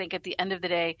 And I think at the end of the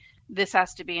day, this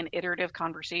has to be an iterative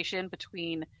conversation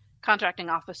between contracting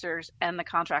officers and the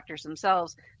contractors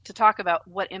themselves to talk about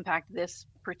what impact this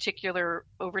particular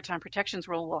overtime protections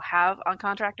rule will have on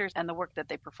contractors and the work that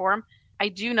they perform. I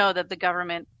do know that the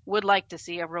government would like to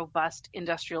see a robust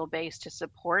industrial base to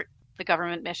support the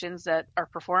government missions that are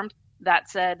performed. That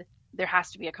said, there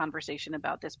has to be a conversation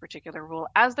about this particular rule,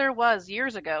 as there was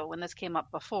years ago when this came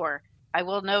up before. I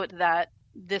will note that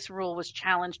this rule was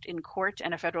challenged in court,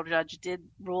 and a federal judge did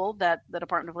rule that the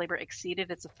Department of Labor exceeded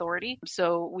its authority.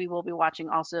 So we will be watching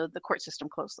also the court system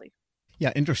closely.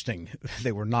 Yeah, interesting.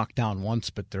 They were knocked down once,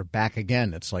 but they're back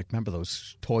again. It's like, remember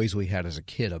those toys we had as a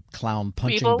kid, a clown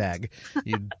punching Weebles? bag?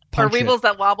 You'd punch or Weebles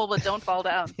that wobble but don't fall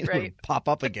down, it right? would pop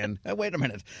up again. Wait a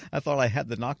minute. I thought I had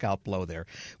the knockout blow there.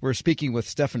 We're speaking with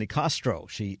Stephanie Castro.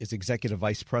 She is Executive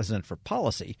Vice President for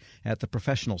Policy at the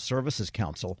Professional Services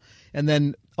Council. And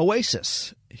then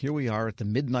OASIS. Here we are at the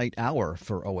midnight hour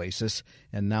for OASIS,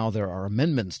 and now there are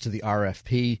amendments to the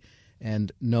RFP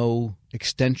and no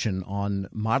extension on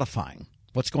modifying.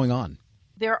 What's going on?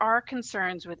 There are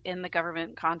concerns within the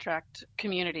government contract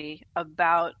community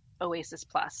about OASIS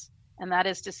Plus. And that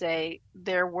is to say,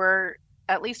 there were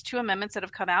at least 2 amendments that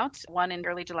have come out, one in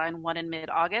early July and one in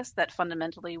mid-August, that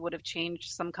fundamentally would have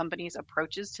changed some companies'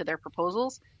 approaches to their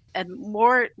proposals. And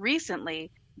more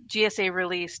recently, GSA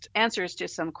released answers to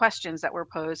some questions that were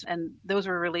posed, and those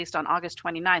were released on August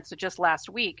 29th, so just last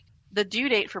week. The due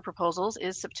date for proposals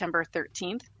is September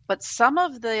 13th, but some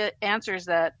of the answers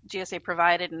that GSA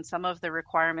provided and some of the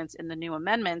requirements in the new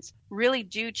amendments really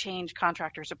do change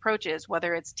contractors' approaches,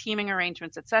 whether it's teaming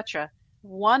arrangements, etc.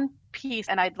 One piece,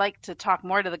 and I'd like to talk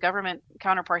more to the government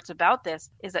counterparts about this,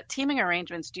 is that teaming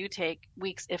arrangements do take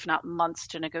weeks, if not months,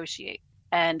 to negotiate.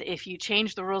 And if you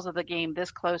change the rules of the game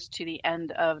this close to the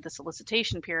end of the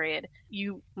solicitation period,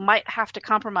 you might have to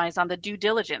compromise on the due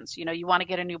diligence. You want to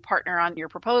get a new partner on your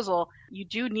proposal. You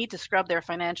do need to scrub their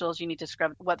financials. You need to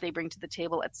scrub what they bring to the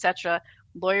table, etc.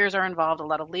 Lawyers are involved, a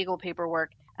lot of legal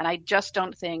paperwork. And I just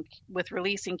don't think with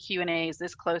releasing Q&As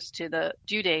this close to the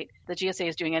due date, the GSA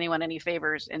is doing anyone any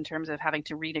favors in terms of having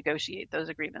to renegotiate those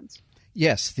agreements.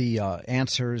 Yes, the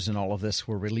answers and all of this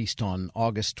were released on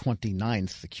August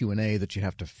 29th, the Q&A that you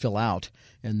have to fill out.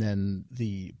 And then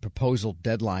the proposal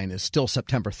deadline is still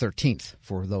September 13th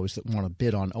for those that want to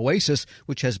bid on Oasis,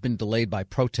 which has been delayed by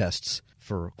protests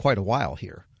for quite a while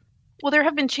here. Well, there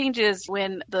have been changes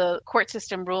when the court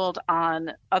system ruled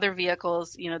on other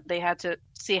vehicles. They had to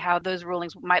see how those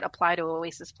rulings might apply to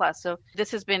Oasis Plus. So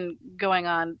this has been going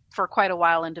on for quite a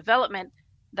while in development.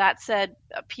 That said,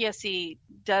 PSC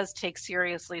does take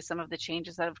seriously some of the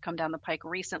changes that have come down the pike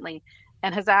recently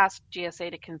and has asked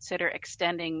GSA to consider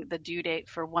extending the due date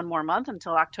for one more month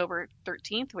until October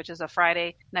 13th, which is a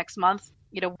Friday next month.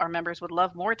 Our members would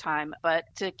love more time, but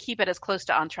to keep it as close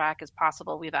to on track as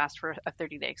possible, we've asked for a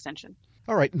 30-day extension.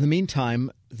 All right. In the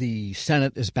meantime, the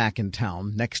Senate is back in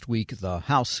town. Next week, the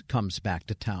House comes back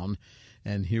to town.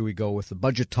 And here we go with the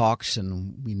budget talks,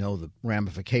 and we know the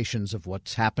ramifications of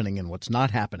what's happening and what's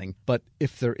not happening. But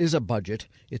if there is a budget,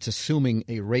 it's assuming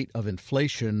a rate of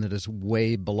inflation that is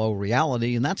way below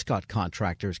reality, and that's got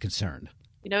contractors concerned.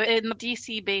 In the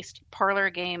D.C.-based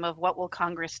parlor game of what will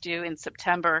Congress do in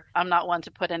September, I'm not one to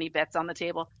put any bets on the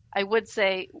table. I would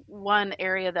say one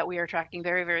area that we are tracking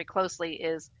very, very closely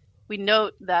is we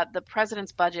note that the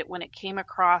president's budget, when it came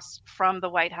across from the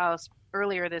White House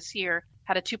earlier this year,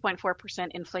 had a 2.4%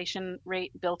 inflation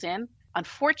rate built in.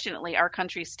 Unfortunately, our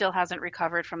country still hasn't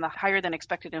recovered from the higher than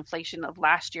expected inflation of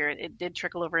last year. It did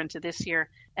trickle over into this year.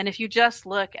 And if you just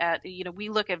look at, we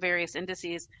look at various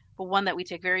indices, but one that we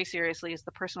take very seriously is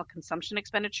the personal consumption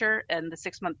expenditure and the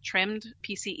 6-month trimmed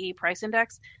PCE price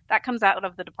index. That comes out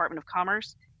of the Department of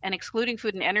Commerce. And excluding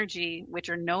food and energy, which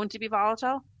are known to be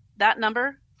volatile, that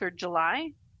number for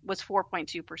July was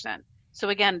 4.2%. So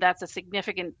again, that's a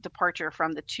significant departure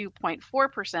from the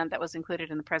 2.4% that was included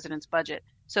in the president's budget.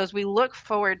 So as we look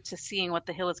forward to seeing what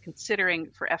the Hill is considering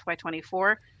for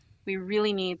FY24, we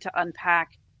really need to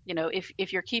unpack,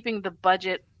 if you're keeping the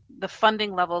budget, the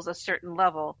funding levels a certain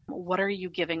level, what are you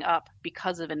giving up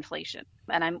because of inflation?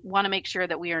 And I want to make sure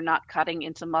that we are not cutting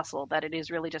into muscle, that it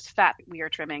is really just fat we are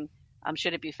trimming,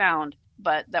 should it be found,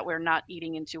 but that we're not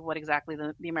eating into what exactly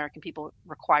the American people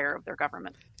require of their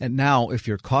government. And now, if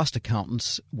your cost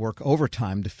accountants work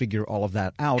overtime to figure all of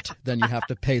that out, then you have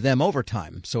to pay them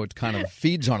overtime. So it kind of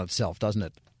feeds on itself, doesn't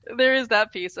it? There is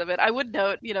that piece of it. I would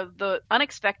note, the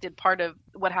unexpected part of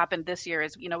what happened this year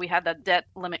is, we had that debt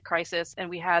limit crisis and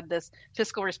we had this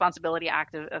Fiscal Responsibility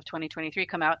Act of 2023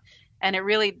 come out. And it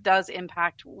really does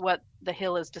impact what the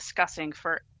Hill is discussing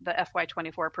for the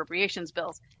FY24 appropriations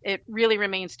bills. It really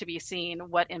remains to be seen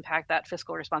what impact that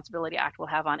Fiscal Responsibility Act will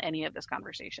have on any of this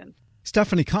conversation.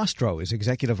 Stephanie Castro is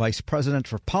Executive Vice President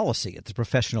for Policy at the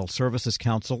Professional Services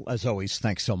Council. As always,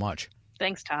 thanks so much.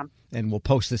 Thanks, Tom. And we'll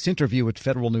post this interview at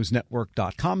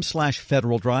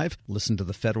federalnewsnetwork.com/Federal Drive. Listen to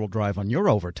the Federal Drive on your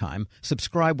overtime.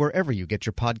 Subscribe wherever you get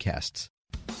your podcasts.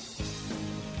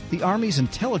 The Army's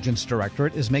Intelligence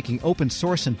Directorate is making open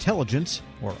source intelligence,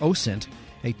 or OSINT,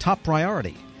 a top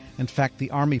priority. In fact,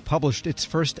 the Army published its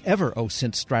first ever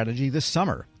OSINT strategy this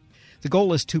summer. The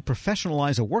goal is to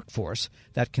professionalize a workforce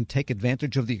that can take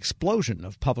advantage of the explosion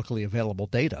of publicly available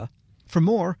data. For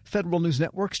more, Federal News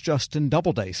Network's Justin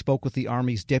Doubleday spoke with the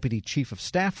Army's Deputy Chief of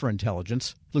Staff for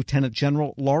Intelligence, Lieutenant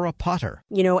General Laura Potter.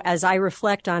 As I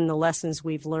reflect on the lessons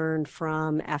we've learned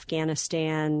from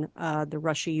Afghanistan, the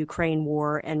Russia-Ukraine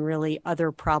war, and really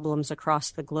other problems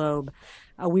across the globe,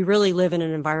 we really live in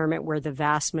an environment where the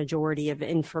vast majority of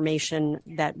information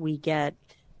that we get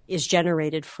is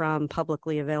generated from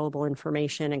publicly available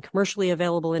information and commercially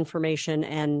available information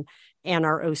and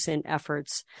our OSINT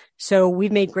efforts. So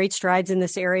we've made great strides in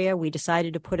this area. We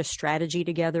decided to put a strategy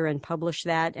together and publish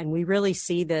that. And we really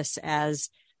see this as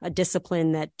a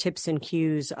discipline that tips and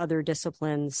cues other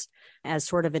disciplines as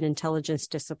sort of an intelligence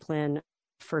discipline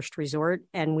first resort.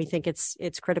 And we think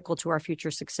it's critical to our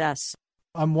future success.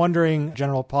 I'm wondering,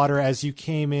 General Potter, as you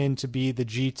came in to be the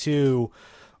G2,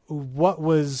 what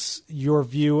was your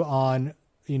view on,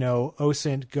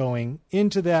 OSINT going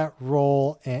into that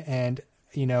role? And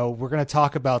we're going to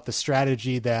talk about the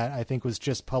strategy that I think was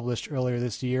just published earlier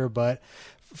this year, but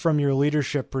from your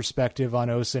leadership perspective on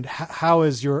OSINT, how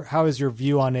has your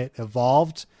view on it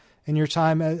evolved in your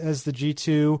time as the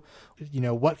G2?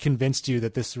 What convinced you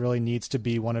that this really needs to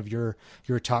be one of your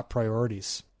top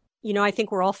priorities? I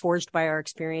think we're all forged by our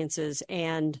experiences.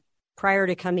 And prior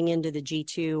to coming into the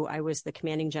G2, I was the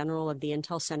commanding general of the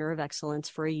Intel Center of Excellence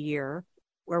for a year,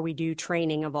 where we do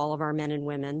training of all of our men and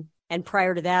women. And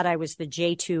prior to that, I was the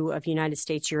J2 of United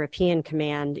States European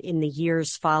Command in the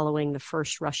years following the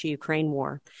first Russia-Ukraine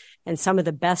war. And some of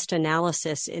the best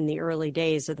analysis in the early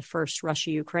days of the first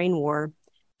Russia-Ukraine war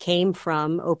came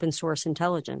from open source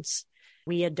intelligence.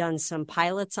 We had done some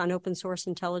pilots on open source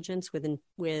intelligence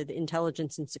with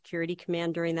Intelligence and Security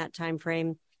Command during that time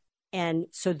frame. And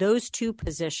so those two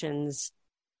positions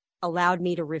allowed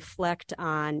me to reflect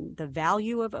on the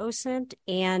value of OSINT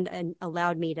and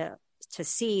allowed me to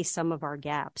see some of our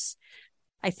gaps.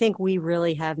 I think we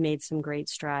really have made some great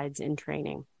strides in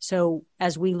training. So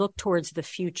as we look towards the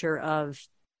future of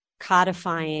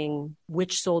codifying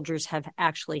which soldiers have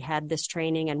actually had this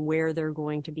training and where they're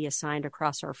going to be assigned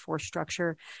across our force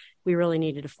structure, we really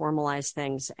needed to formalize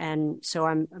things. And so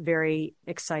I'm very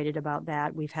excited about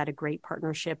that. We've had a great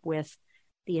partnership with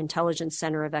the Intelligence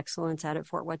Center of Excellence out at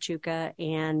Fort Huachuca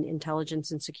and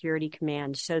Intelligence and Security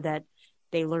Command, so that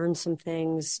they learn some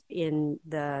things in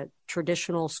the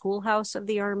traditional schoolhouse of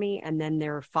the Army, and then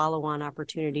there are follow-on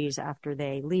opportunities after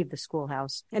they leave the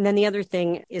schoolhouse. And then the other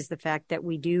thing is the fact that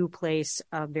we do place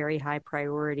a very high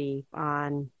priority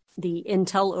on the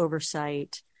intel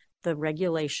oversight, the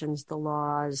regulations, the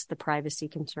laws, the privacy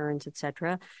concerns, et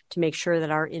cetera, to make sure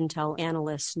that our intel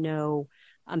analysts know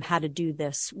how to do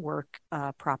this work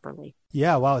properly.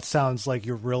 Yeah, wow, it sounds like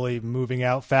you're really moving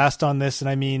out fast on this. And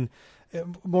I mean,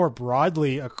 more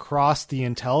broadly across the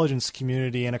intelligence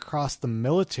community and across the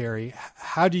military,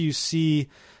 how do you see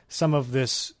some of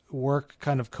this work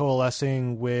kind of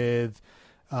coalescing with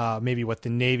maybe what the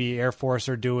Navy, Air Force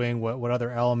are doing, what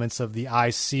other elements of the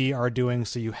IC are doing?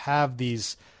 So you have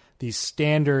these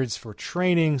standards for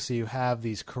training, so you have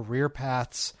these career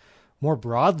paths more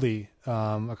broadly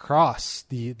across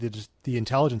the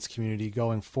intelligence community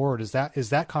going forward. Is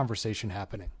that conversation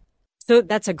happening? So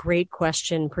that's a great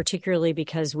question, particularly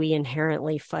because we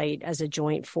inherently fight as a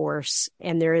joint force,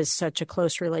 and there is such a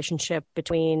close relationship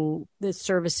between the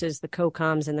services, the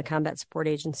COCOMs, and the combat support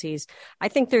agencies. I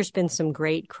think there's been some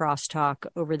great crosstalk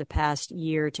over the past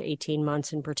year to 18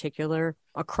 months in particular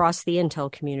across the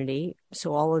intel community,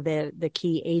 so all of the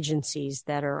key agencies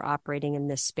that are operating in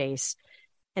this space.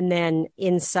 And then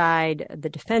inside the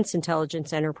Defense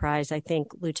Intelligence Enterprise, I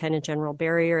think Lieutenant General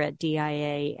Barrier at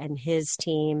DIA and his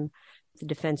team, the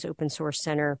Defense Open Source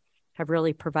Center, have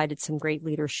really provided some great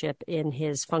leadership in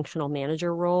his functional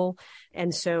manager role.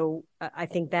 And so I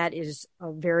think that is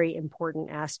a very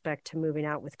important aspect to moving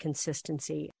out with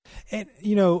consistency. And,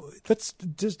 let's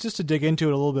just to dig into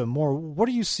it a little bit more, what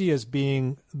do you see as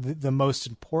being the most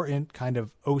important kind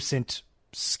of OSINT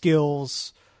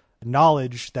skills,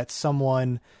 knowledge that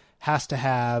someone has to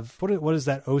have? What does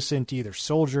that OSINT, either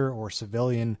soldier or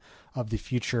civilian of the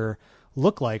future,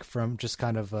 look like from just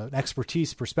kind of an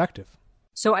expertise perspective?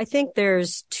 So I think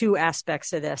there's two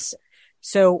aspects of this.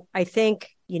 So I think,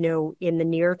 in the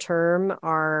near term,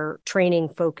 our training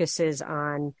focuses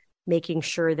on making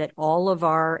sure that all of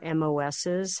our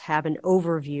MOSs have an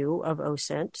overview of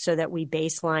OSINT so that we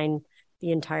baseline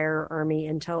the entire Army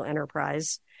Intel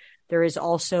enterprise. There is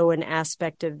also an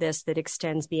aspect of this that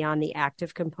extends beyond the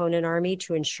active component Army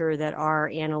to ensure that our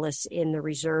analysts in the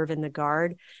reserve and the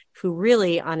Guard, who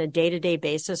really on a day-to-day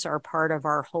basis are part of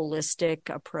our holistic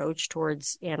approach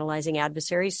towards analyzing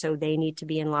adversaries, so they need to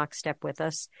be in lockstep with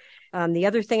us. The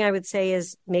other thing I would say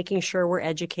is making sure we're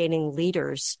educating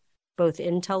leaders, both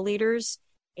intel leaders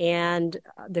and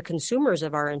the consumers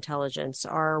of our intelligence,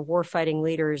 our warfighting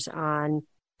leaders, on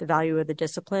the value of the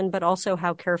discipline, but also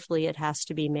how carefully it has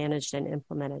to be managed and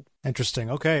implemented.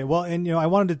 Interesting. Okay. Well, and, I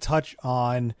wanted to touch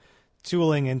on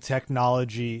tooling and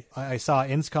technology. I saw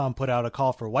INSCOM put out a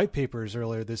call for white papers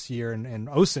earlier this year, and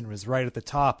OSINT was right at the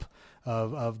top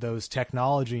of those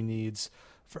technology needs.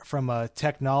 From a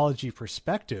technology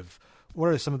perspective, what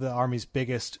are some of the Army's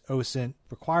biggest OSINT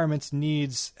requirements,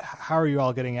 needs? How are you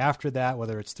all getting after that,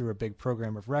 whether it's through a big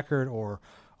program of record or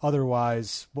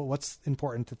otherwise? What's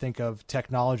important to think of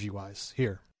technology-wise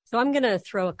here? So I'm going to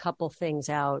throw a couple things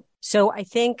out. So I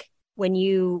think when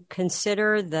you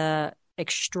consider the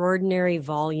extraordinary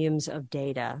volumes of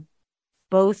data,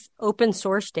 both open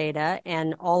source data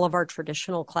and all of our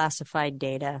traditional classified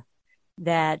data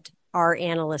that our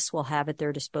analysts will have at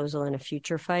their disposal in a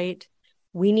future fight,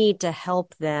 we need to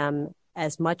help them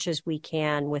as much as we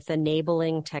can with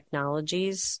enabling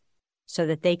technologies so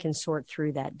that they can sort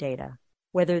through that data,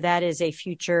 whether that is a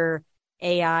future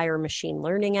AI or machine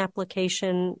learning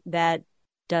application that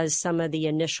does some of the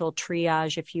initial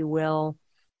triage, if you will,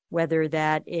 whether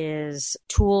that is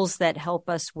tools that help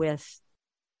us with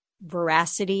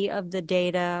veracity of the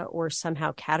data or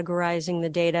somehow categorizing the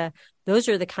data. Those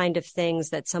are the kind of things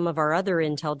that some of our other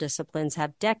intel disciplines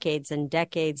have decades and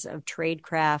decades of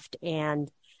tradecraft and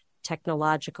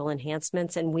technological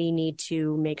enhancements, and we need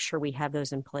to make sure we have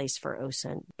those in place for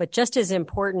OSINT. But just as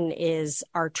important is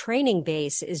our training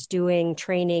base is doing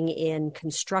training in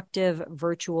constructive,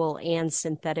 virtual, and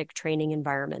synthetic training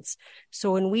environments.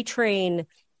 So when we train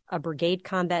a brigade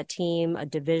combat team, a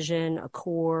division, a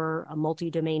corps, a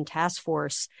multi-domain task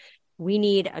force, we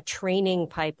need a training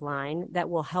pipeline that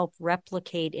will help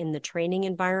replicate in the training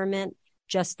environment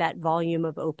just that volume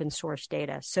of open source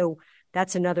data. So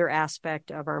that's another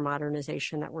aspect of our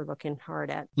modernization that we're looking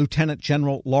hard at. Lieutenant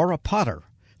General Laura Potter,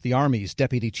 the Army's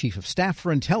Deputy Chief of Staff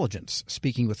for Intelligence,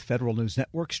 speaking with Federal News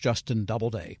Network's Justin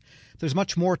Doubleday. There's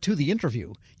much more to the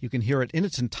interview. You can hear it in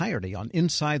its entirety on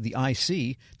Inside the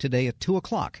IC today at 2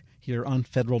 o'clock here on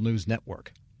Federal News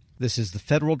Network. This is the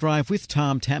Federal Drive with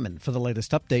Tom Temin. For the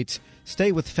latest updates,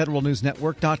 stay with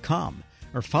federalnewsnetwork.com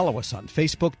or follow us on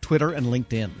Facebook, Twitter, and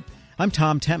LinkedIn. I'm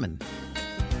Tom Temin.